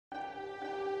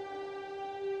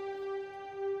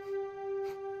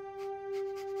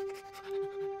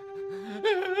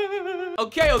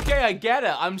Okay, I get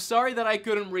it. I'm sorry that I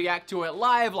couldn't react to it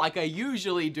live like I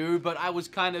usually do, but I was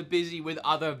kind of busy with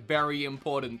other very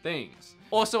important things.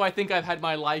 Also, I think I've had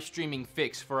my live streaming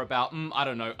fix for about, I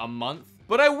don't know, a month.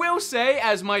 But I will say,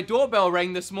 as my doorbell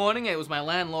rang this morning, it was my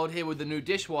landlord here with the new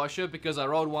dishwasher because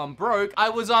our old one broke, I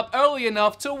was up early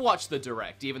enough to watch the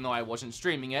direct, even though I wasn't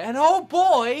streaming it. And oh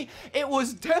boy, it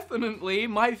was definitely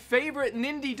my favorite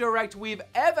Nindy direct we've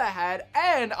ever had,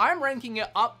 and I'm ranking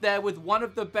it up there with one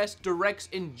of the best directs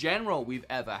in general we've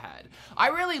ever had. I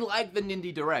really like the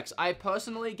Nindy directs. I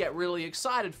personally get really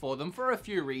excited for them for a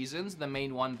few reasons, the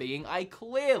main one being I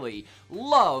clearly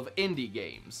love indie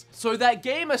games. So that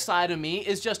gamer side of me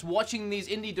is just watching these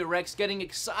indie directs, getting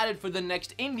excited for the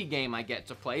next indie game I get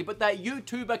to play, but that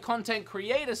YouTuber content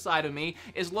creator side of me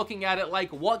is looking at it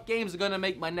like, what games are gonna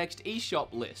make my next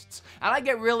eShop lists? And I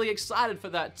get really excited for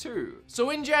that too.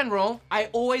 So in general, I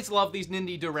always love these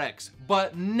indie directs,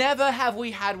 but never have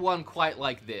we had one quite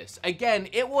like this. Again,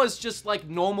 it was just like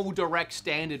normal direct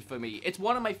standard for me. It's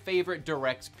one of my favorite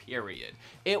directs, period.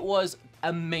 It was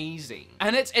amazing.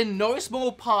 And it's in no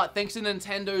small part thanks to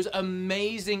Nintendo's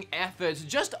amazing efforts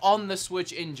just on the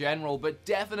Switch in general, but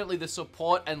definitely the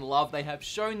support and love they have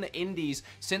shown the indies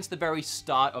since the very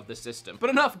start of the system. But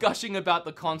enough gushing about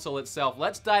the console itself,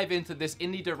 let's dive into this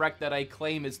indie direct that I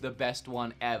claim is the best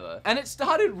one ever. And it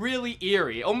started really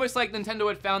eerie, almost like Nintendo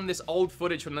had found this old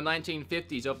footage from the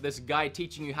 1950s of this guy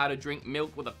teaching you how to drink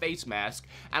milk with a face mask,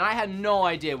 and I had no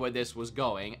idea where this was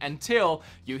going until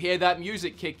you hear that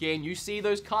music kick in, you see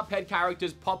those Cuphead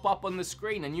characters pop up on the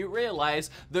screen, and you realize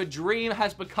the dream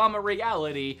has become a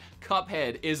reality.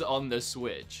 Cuphead is on the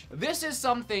Switch. This is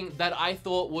something that I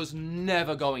thought was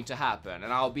never going to happen,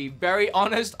 and I'll be very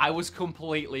honest, I was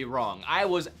completely wrong. I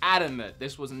was adamant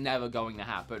this was never going to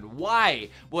happen. Why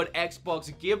would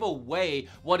Xbox give away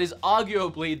what is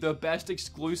arguably the best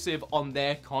exclusive on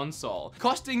their console,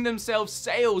 costing themselves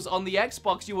sales on the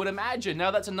Xbox, you would imagine?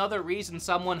 Now that's another reason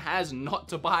someone has not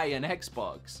to buy an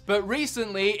Xbox. But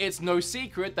recently, it's no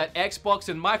secret that Xbox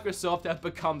and Microsoft have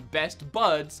become best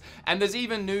buds, and there's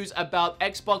even news about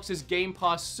Xbox's Game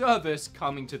Pass service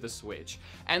coming to the Switch.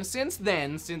 And since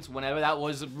then, since whenever that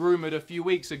was rumored a few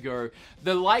weeks ago,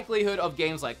 the likelihood of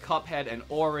games like Cuphead and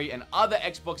Ori and other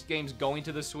Xbox games going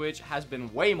to the Switch has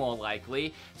been way more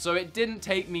likely, so it didn't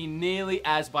take me nearly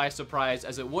as by surprise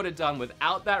as it would have done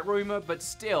without that rumor, but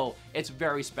still, it's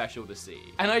very special to see.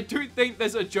 And I do think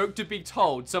there's a joke to be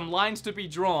told, some lines to be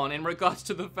drawn in regards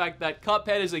to the fact that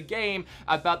Cuphead is a game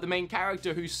about the main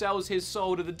character who sells his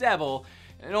soul to the devil.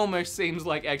 It almost seems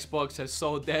like Xbox has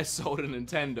sold their soul to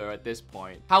Nintendo at this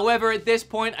point. However, at this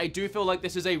point, I do feel like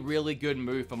this is a really good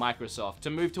move for Microsoft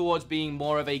to move towards being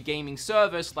more of a gaming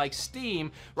service like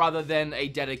Steam rather than a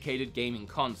dedicated gaming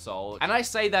console. And I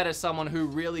say that as someone who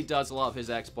really does love his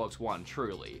Xbox One,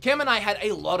 truly. Kim and I had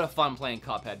a lot of fun playing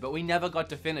Cuphead, but we never got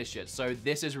to finish it, so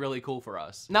this is really cool for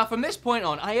us. Now, from this point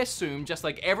on, I assumed, just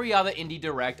like every other indie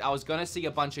direct, I was gonna see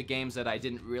a bunch of games that I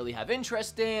didn't really have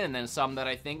interest in, and then some that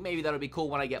I think maybe that'll be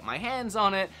cool when I get my hands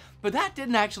on it, but that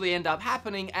didn't actually end up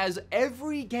happening, as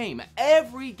every game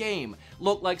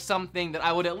looked like something that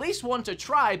I would at least want to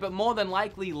try, but more than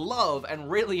likely love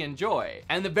and really enjoy.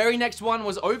 And the very next one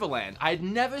was Overland. I'd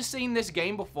never seen this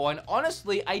game before, and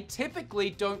honestly, I typically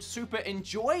don't super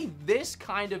enjoy this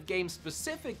kind of game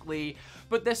specifically,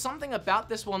 but there's something about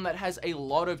this one that has a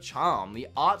lot of charm. The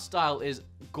art style is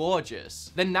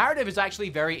gorgeous. The narrative is actually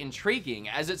very intriguing,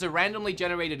 as it's a randomly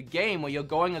generated game where you're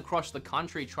going across the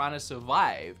country trying to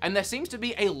survive. And there seems to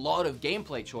be a lot of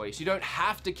gameplay choice. You don't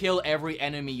have to kill every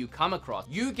enemy you come across.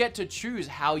 You get to choose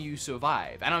how you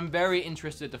survive, and I'm very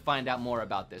interested to find out more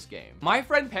about this game. My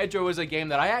Friend Pedro is a game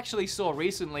that I actually saw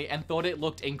recently and thought it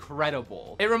looked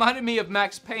incredible. It reminded me of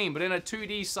Max Payne, but in a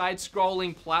 2D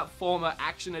side-scrolling platformer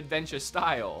action-adventure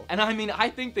style. And I mean, I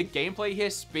think the gameplay here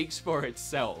speaks for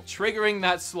itself. Triggering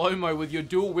that slow-mo with your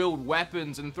dual-wield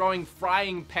weapons and throwing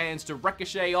frying pans to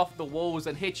ricochet off the walls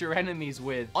and hit your enemies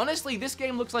with. Honestly, this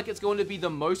game looks like it's going to be the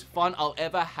most fun I'll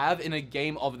ever have in a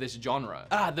game of this genre.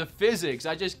 The physics,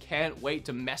 I just can't wait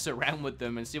to mess around with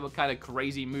them and see what kind of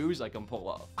crazy moves I can pull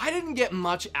off. I didn't get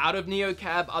much out of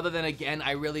NeoCab other than, again,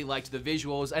 I really liked the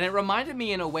visuals, and it reminded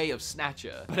me in a way of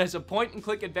Snatcher. But as a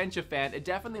point-and-click adventure fan, it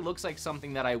definitely looks like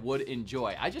something that I would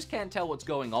enjoy. I just can't tell what's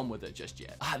going on with it just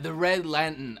yet. The Red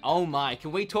Lantern, oh my,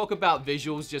 can we talk about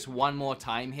visuals just one more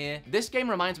time here? This game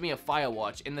reminds me of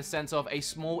Firewatch in the sense of a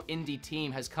small indie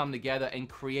team has come together and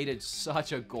created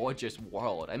such a gorgeous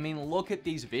world. I mean, look at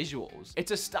these visuals.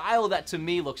 It's a style that to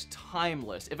me looks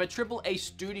timeless. If a AAA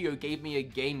studio gave me a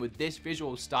game with this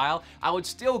visual style, I would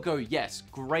still go, yes,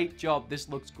 great job, this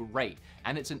looks great.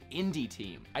 And it's an indie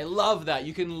team. I love that.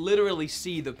 You can literally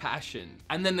see the passion.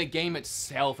 And then the game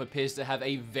itself appears to have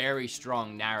a very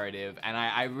strong narrative, and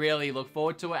I really look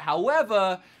forward to it.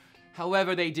 However,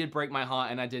 they did break my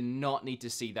heart, and I did not need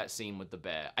to see that scene with the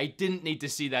bear. I didn't need to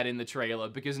see that in the trailer,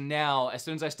 because now, as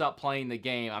soon as I start playing the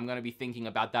game, I'm gonna be thinking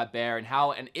about that bear and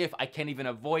how and if I can even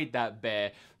avoid that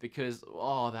bear, because,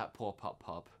 oh, that poor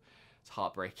pup. It's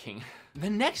heartbreaking. The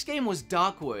next game was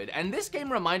Darkwood, and this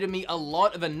game reminded me a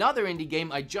lot of another indie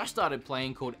game I just started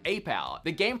playing called Ape Out.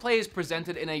 The gameplay is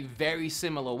presented in a very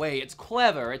similar way. It's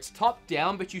clever, it's top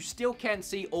down, but you still can't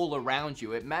see all around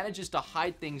you. It manages to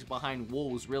hide things behind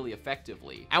walls really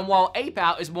effectively. And while Ape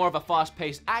Out is more of a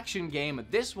fast-paced action game,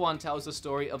 this one tells the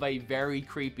story of a very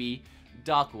creepy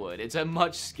Darkwood. It's a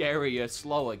much scarier,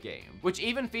 slower game, which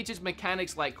even features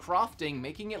mechanics like crafting,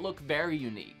 making it look very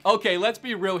unique. Okay, let's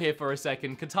be real here for a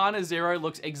second. Katana Zero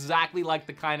looks exactly like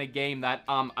the kind of game that,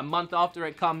 a month after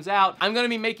it comes out, I'm gonna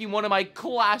be making one of my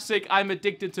classic I'm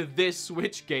addicted to this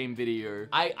Switch game video.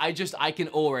 I can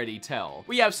already tell.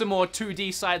 We have some more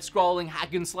 2D side-scrolling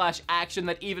hack and slash action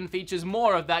that even features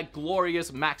more of that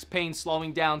glorious Max Payne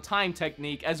slowing down time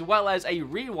technique, as well as a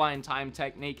rewind time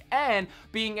technique, and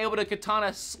being able to katana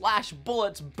slash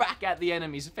bullets back at the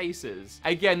enemy's faces.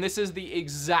 Again, this is the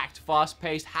exact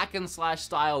fast-paced hack and slash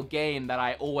style game that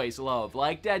I always love,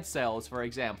 like Dead Cells, for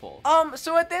example.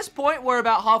 So at this point, we're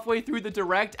about halfway through the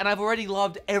Direct, and I've already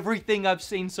loved everything I've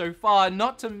seen so far,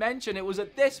 not to mention it was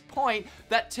at this point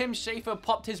that Tim Schafer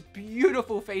popped his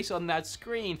beautiful face on that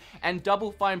screen, and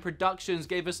Double Fine Productions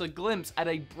gave us a glimpse at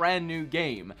a brand new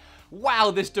game.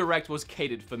 Wow, this Direct was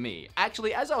catered for me.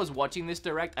 Actually, as I was watching this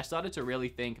Direct, I started to really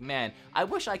think, man, I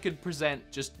wish I could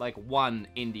present just like one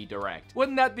indie Direct.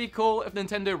 Wouldn't that be cool if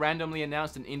Nintendo randomly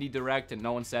announced an indie Direct and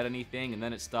no one said anything, and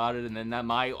then it started, and then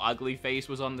my ugly face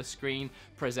was on the screen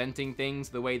presenting things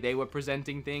the way they were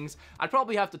presenting things? I'd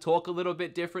probably have to talk a little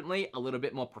bit differently, a little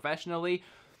bit more professionally,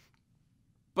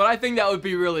 but I think that would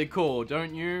be really cool,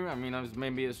 don't you? I mean,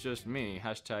 maybe it's just me.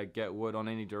 Hashtag get wood on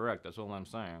any Direct, that's all I'm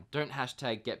saying. Don't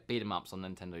hashtag get beat 'em ups on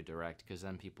Nintendo Direct, because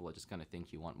then people are just gonna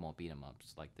think you want more beat 'em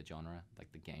ups, like the genre, like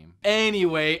the game.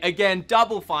 Anyway, again,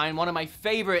 Double Fine, one of my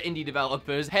favorite indie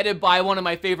developers, headed by one of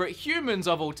my favorite humans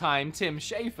of all time, Tim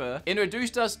Schafer,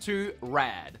 introduced us to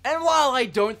Rad. And while I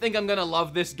don't think I'm gonna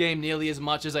love this game nearly as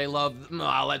much as I love,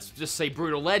 let's just say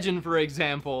Brutal Legend, for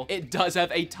example, it does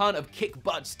have a ton of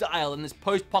kick-butt style in this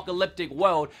post-apocalyptic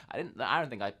world. I don't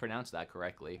think I pronounced that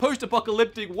correctly.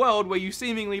 Post-apocalyptic world where you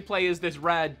seemingly play as this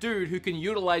rad dude who can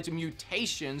utilize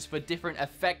mutations for different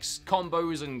effects,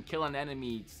 combos, and kill an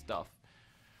enemy stuff.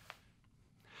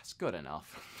 That's good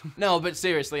enough. No, but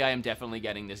seriously, I am definitely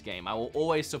getting this game. I will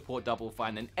always support Double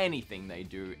Fine in anything they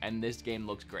do, and this game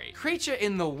looks great. Creature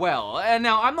in the Well. And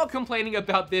now, I'm not complaining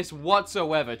about this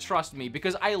whatsoever, trust me,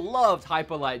 because I loved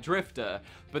Hyper Light Drifter,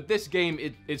 but this game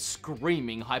is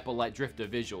screaming Hyper Light Drifter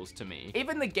visuals to me.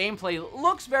 Even the gameplay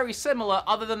looks very similar,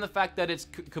 other than the fact that it's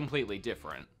completely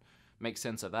different. Make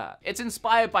sense of that. It's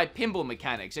inspired by pinball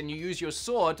mechanics, and you use your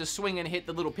sword to swing and hit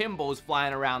the little pinballs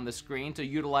flying around the screen to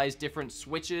utilize different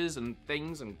switches and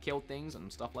things and kill things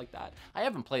and stuff like that. I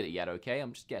haven't played it yet, okay?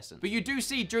 I'm just guessing. But you do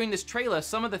see during this trailer,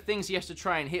 some of the things he has to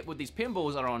try and hit with these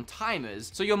pinballs are on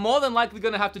timers, so you're more than likely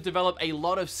gonna have to develop a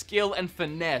lot of skill and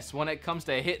finesse when it comes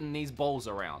to hitting these balls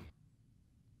around.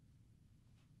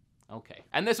 Okay.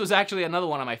 And this was actually another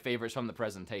one of my favorites from the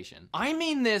presentation. I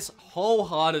mean this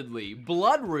wholeheartedly.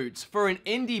 Bloodroots for an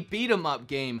indie beat-em-up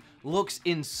game looks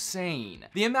insane.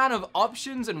 The amount of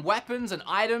options and weapons and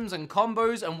items and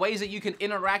combos and ways that you can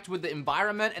interact with the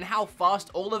environment and how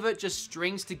fast all of it just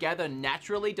strings together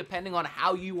naturally depending on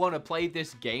how you want to play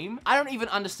this game. I don't even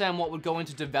understand what would go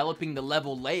into developing the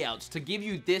level layouts to give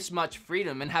you this much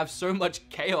freedom and have so much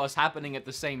chaos happening at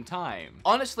the same time.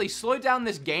 Honestly, slow down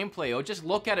this gameplay or just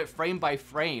look at it frame by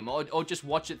frame or just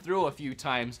watch it through a few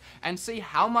times and see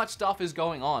how much stuff is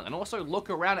going on, and also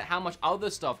look around at how much other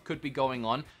stuff could be going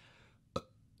on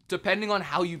depending on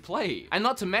how you play. And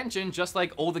not to mention, just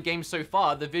like all the games so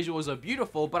far, the visuals are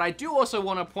beautiful, but I do also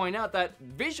want to point out that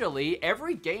visually,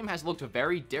 every game has looked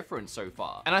very different so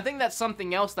far. And I think that's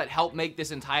something else that helped make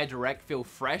this entire Direct feel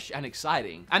fresh and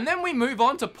exciting. And then we move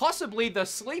on to possibly the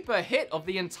sleeper hit of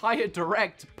the entire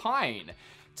Direct, Pine.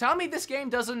 Tell me this game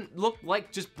doesn't look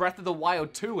like just Breath of the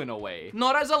Wild 2 in a way.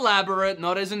 Not as elaborate,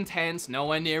 not as intense,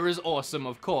 nowhere near as awesome,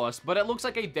 of course, but it looks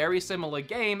like a very similar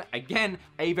game. Again,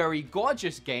 a very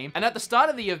gorgeous game. And at the start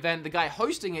of the event, the guy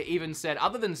hosting it even said,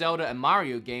 other than Zelda and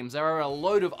Mario games, there are a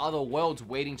load of other worlds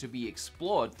waiting to be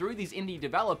explored through these indie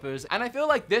developers, and I feel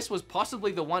like this was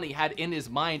possibly the one he had in his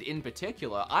mind in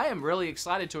particular. I am really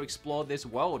excited to explore this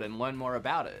world and learn more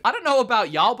about it. I don't know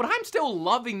about y'all, but I'm still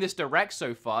loving this Direct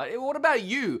so far. What about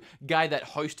you, guy that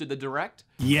hosted the Direct?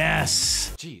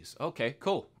 Yes. Jeez, okay,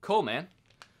 cool. Cool, man.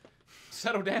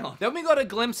 Settle down. Then we got a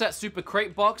glimpse at Super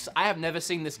Crate Box. I have never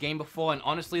seen this game before, and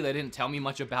honestly, they didn't tell me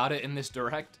much about it in this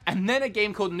Direct. And then a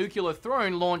game called Nuclear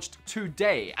Throne launched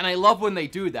today, and I love when they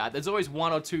do that. There's always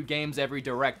 1 or 2 games every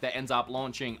Direct that ends up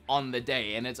launching on the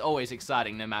day, and it's always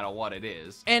exciting no matter what it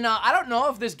is. And I don't know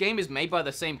if this game is made by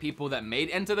the same people that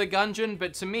made Enter the Gungeon,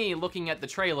 but to me, looking at the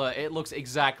trailer, it looks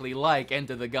exactly like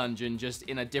Enter the Gungeon, just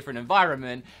in a different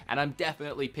environment, and I'm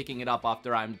definitely picking it up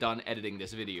after I'm done editing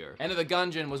this video. Enter the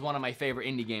Gungeon was one of my favorite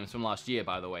indie games from last year,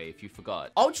 by the way, if you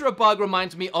forgot. Ultra Bug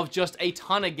reminds me of just a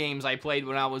ton of games I played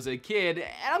when I was a kid, and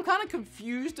I'm kind of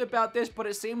confused about this, but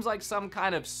it seems like some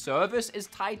kind of service is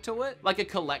tied to it, like a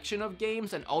collection of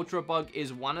games, and Ultra Bug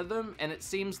is one of them, and it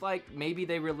seems like maybe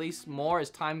they release more as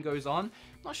time goes on.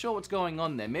 Not sure what's going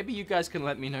on there. Maybe you guys can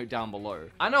let me know down below.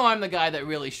 I know I'm the guy that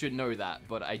really should know that,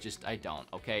 but I don't,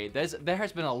 okay? There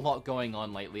has been a lot going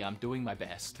on lately. I'm doing my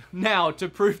best. Now, to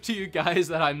prove to you guys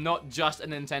that I'm not just a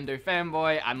Nintendo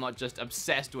fanboy, I'm not just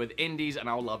obsessed with indies, and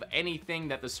I'll love anything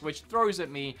that the Switch throws at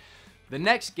me, the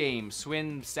next game,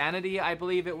 Swim Sanity, I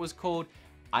believe it was called,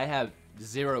 I have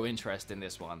zero interest in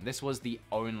this one. This was the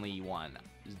only one.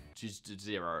 Just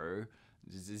zero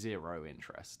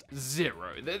interest. Zero.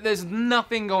 There's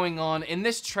nothing going on in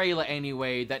this trailer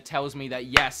anyway that tells me that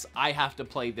yes, I have to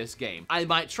play this game. I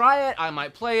might try it, I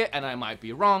might play it, and I might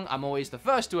be wrong. I'm always the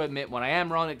first to admit when I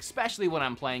am wrong, especially when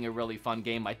I'm playing a really fun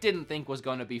game I didn't think was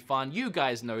going to be fun. You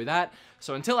guys know that.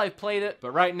 So until I've played it,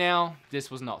 but right now, this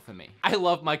was not for me. I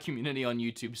love my community on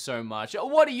YouTube so much.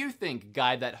 What do you think,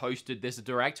 guy that hosted this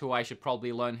Direct, who I should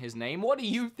probably learn his name? What do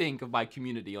you think of my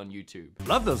community on YouTube?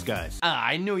 Love those guys.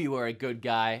 I knew you were a good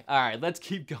guy. All right, let's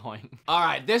keep going. All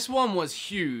right, this one was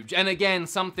huge, and again,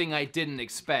 something I didn't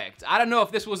expect. I don't know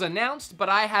if this was announced, but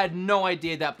I had no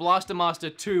idea that Blaster Master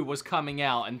 2 was coming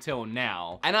out until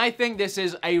now. And I think this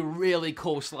is a really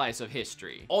cool slice of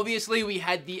history. Obviously, we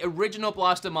had the original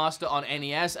Blaster Master on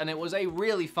NES, and it was a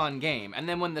really fun game. And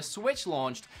then when the Switch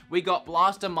launched, we got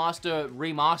Blaster Master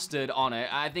Remastered on it.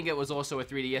 I think it was also a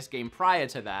 3DS game prior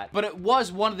to that, but it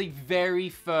was one of the very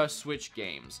first Switch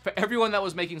games. For everyone that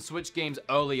was making Switch games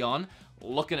early on,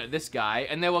 looking at this guy,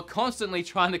 and they were constantly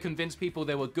trying to convince people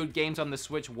there were good games on the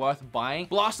Switch worth buying.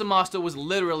 Blaster Master was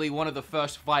literally one of the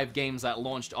first 5 games that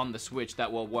launched on the Switch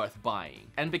that were worth buying.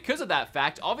 And because of that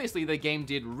fact, obviously the game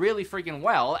did really freaking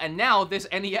well, and now this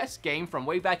NES game from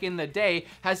way back in the day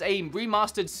has a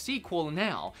remastered sequel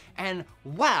now. And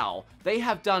wow, they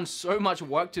have done so much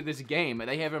work to this game,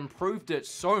 they have improved it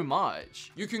so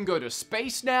much. You can go to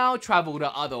space now, travel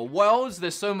to other worlds,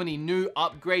 there's so many new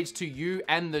upgrades to you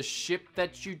and the ship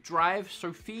that you drive,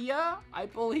 Sophia, I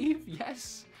believe,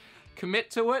 yes. Commit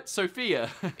to it, Sophia.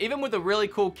 Even with a really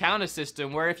cool counter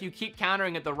system where if you keep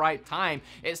countering at the right time,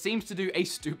 it seems to do a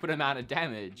stupid amount of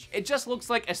damage. It just looks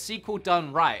like a sequel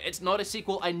done right. It's not a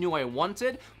sequel I knew I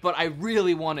wanted, but I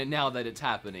really want it now that it's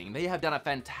happening. They have done a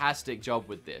fantastic job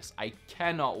with this. I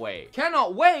cannot wait.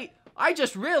 Cannot wait? I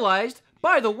just realized,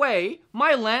 by the way,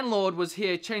 my landlord was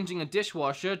here changing a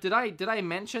dishwasher. Did I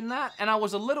mention that? And I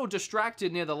was a little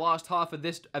distracted near the last half of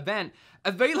this event.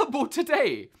 Available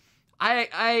today.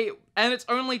 And it's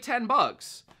only 10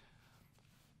 bucks.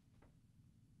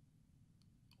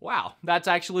 Wow, that's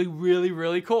actually really,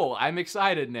 really cool. I'm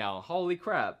excited now. Holy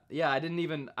crap. Yeah, I didn't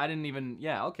even,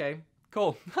 yeah, okay.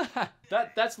 Cool.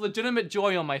 That's legitimate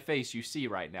joy on my face you see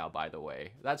right now, by the way.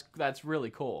 That's really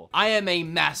cool. I am a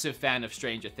massive fan of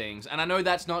Stranger Things, and I know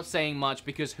that's not saying much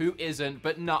because who isn't,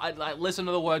 but no, listen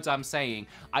to the words I'm saying.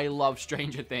 I love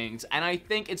Stranger Things, and I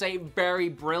think it's a very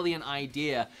brilliant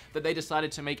idea that they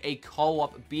decided to make a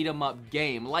co-op beat-em-up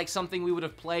game, like something we would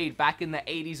have played back in the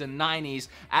 80s and 90s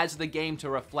as the game to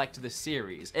reflect the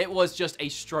series. It was just a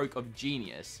stroke of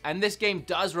genius. And this game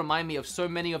does remind me of so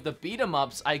many of the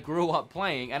beat-em-ups I grew up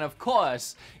playing, and of course,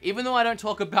 even though I don't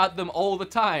talk about them all the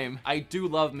time, I do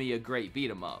love me a great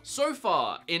beat 'em up. So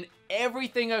far, in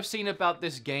everything I've seen about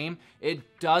this game,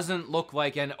 it doesn't look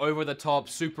like an over-the-top,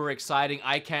 super exciting,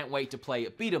 I can't wait to play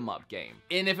a beat 'em up game.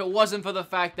 And if it wasn't for the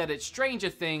fact that it's Stranger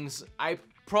Things, I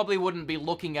probably wouldn't be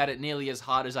looking at it nearly as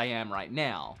hard as I am right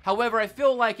now. However, I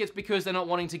feel like it's because they're not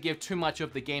wanting to give too much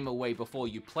of the game away before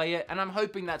you play it, and I'm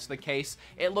hoping that's the case.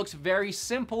 It looks very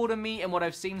simple to me in what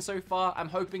I've seen so far. I'm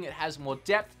hoping it has more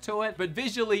depth to it, but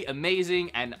visually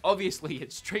amazing, and obviously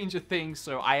it's Stranger Things,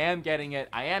 so I am getting it.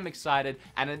 I am excited,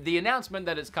 and the announcement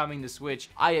that it's coming to Switch,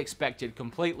 I expected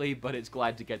completely, but it's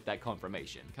glad to get that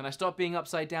confirmation. Can I stop being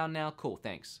upside down now? Cool,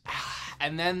 thanks.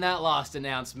 And then that last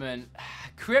announcement,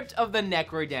 Crypt of the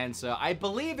Necrodancer. I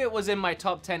believe it was in my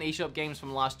top 10 eShop games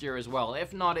from last year as well.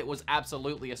 If not, it was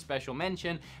absolutely a special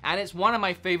mention, and it's one of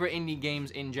my favorite indie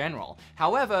games in general.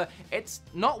 However, it's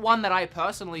not one that I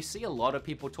personally see a lot of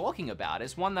people talking about.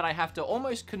 It's one that I have to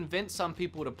almost convince some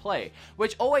people to play,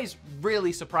 which always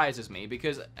really surprises me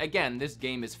because, again, this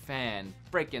game is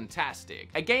fan-freaking-tastic.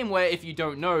 A game where, if you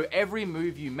don't know, every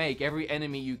move you make, every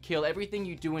enemy you kill, everything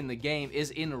you do in the game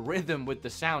is in rhythm with the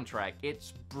soundtrack.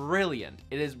 It's brilliant.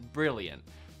 It is brilliant.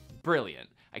 Brilliant.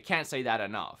 I can't say that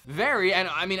enough.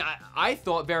 I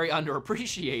thought very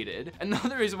underappreciated.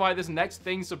 Another reason why this next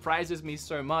thing surprises me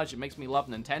so much, it makes me love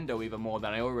Nintendo even more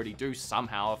than I already do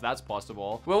somehow, if that's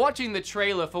possible. We're watching the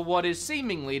trailer for what is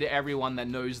seemingly, to everyone that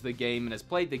knows the game and has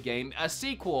played the game, a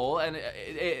sequel, and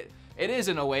it is,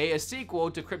 in a way, a sequel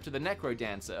to Crypt of the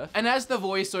Necrodancer. And as the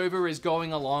voiceover is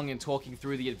going along and talking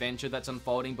through the adventure that's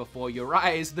unfolding before your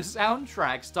eyes, the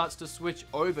soundtrack starts to switch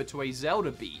over to a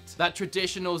Zelda beat. That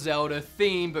traditional Zelda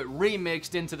theme, but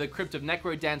remixed into the Crypt of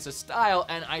Necrodancer style,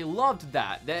 and I loved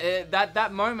that.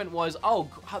 That moment was, oh,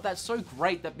 that's so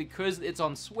great that because it's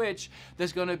on Switch,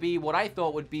 there's gonna be what I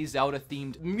thought would be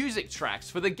Zelda-themed music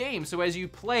tracks for the game. So as you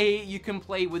play, you can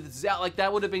play with Zelda. Like,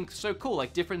 that would have been so cool,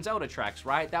 like different Zelda tracks,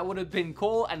 right? That would have been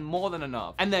cool and more than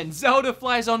enough. And then Zelda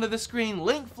flies onto the screen,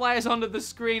 Link flies onto the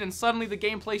screen, and suddenly the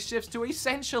gameplay shifts to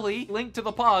essentially Link to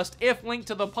the Past, if Link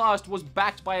to the Past was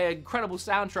backed by an incredible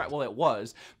soundtrack. Well, it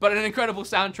was, but an incredible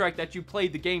soundtrack that you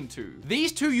played the game to.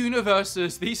 These two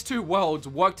universes, these two worlds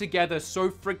work together so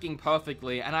freaking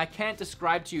perfectly, and I can't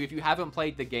describe to you, if you haven't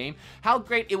played the game, how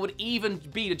great it would even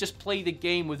be to just play the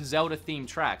game with Zelda-themed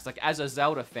tracks, like as a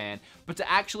Zelda fan, but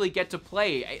to actually get to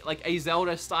play like a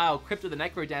Zelda-style Crypt of the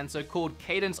Necrodancer called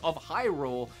Cadence of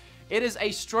Hyrule. It is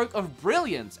a stroke of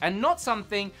brilliance, and not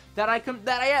something that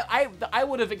I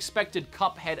would have expected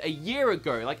Cuphead a year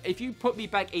ago. Like, if you put me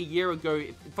back a year ago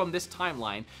from this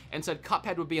timeline and said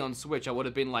Cuphead would be on Switch, I would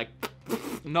have been like,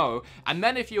 no. And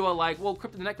then if you were like, well,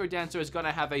 Crypt of the Necrodancer is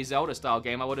gonna have a Zelda-style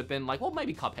game, I would have been like, well,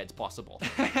 maybe Cuphead's possible.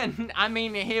 And I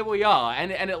mean, here we are,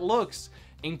 and it looks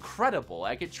incredible,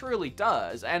 like it truly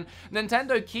does. And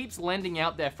Nintendo keeps lending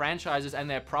out their franchises and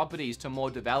their properties to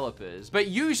more developers, but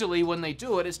usually when they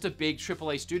do it, it's to big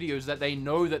AAA studios that they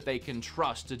know that they can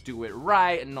trust to do it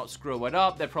right and not screw it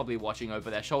up. They're probably watching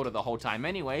over their shoulder the whole time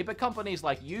anyway, but companies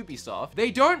like Ubisoft, they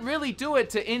don't really do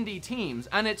it to indie teams,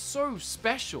 and it's so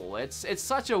special. It's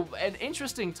such an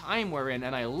interesting time we're in,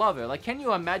 and I love it. Like, can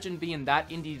you imagine being that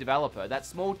indie developer, that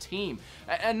small team,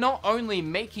 and not only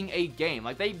making a game,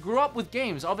 like they grew up with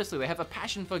games. Obviously, they have a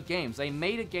passion for games. They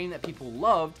made a game that people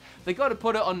loved. They got to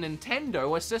put it on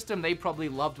Nintendo, a system they probably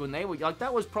loved when they were like,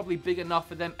 that was probably big enough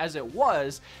for them as it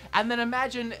was. And then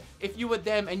imagine if you were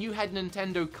them and you had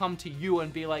Nintendo come to you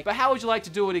and be like, but how would you like to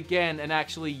do it again and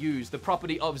actually use the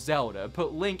property of Zelda,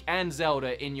 put Link and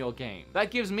Zelda in your game?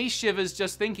 That gives me shivers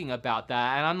just thinking about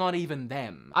that, and I'm not even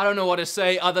them. I don't know what to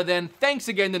say other than thanks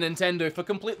again to Nintendo for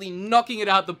completely knocking it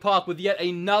out the park with yet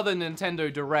another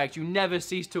Nintendo Direct. You never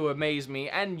cease to amaze me,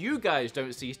 and you guys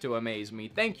don't cease to amaze me.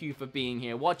 Thank you for being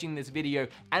here, watching this video,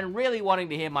 and really wanting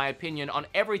to hear my opinion on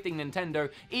everything Nintendo,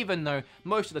 even though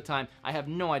most of the time I have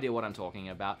no idea what I'm talking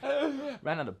about.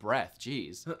 Ran out of breath,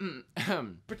 jeez.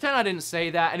 Pretend I didn't say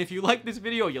that, and if you like this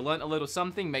video, you learned a little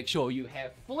something, make sure you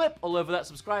flip all over that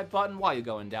subscribe button. While you're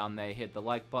going down there, hit the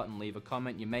like button, leave a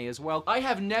comment, you may as well. I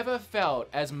have never felt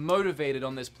as motivated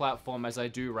on this platform as I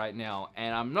do right now,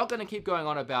 and I'm not gonna keep going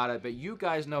on about it, but you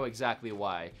guys know exactly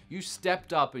why. You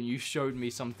stepped up and you showed me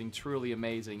something truly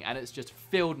amazing, and it's just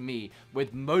filled me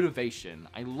with motivation.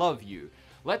 I love you.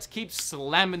 Let's keep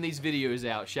slamming these videos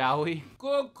out, shall we?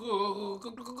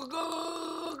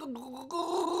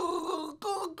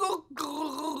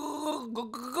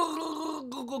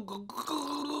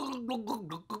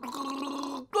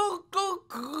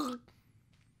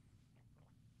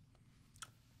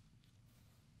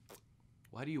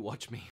 Why do you watch me?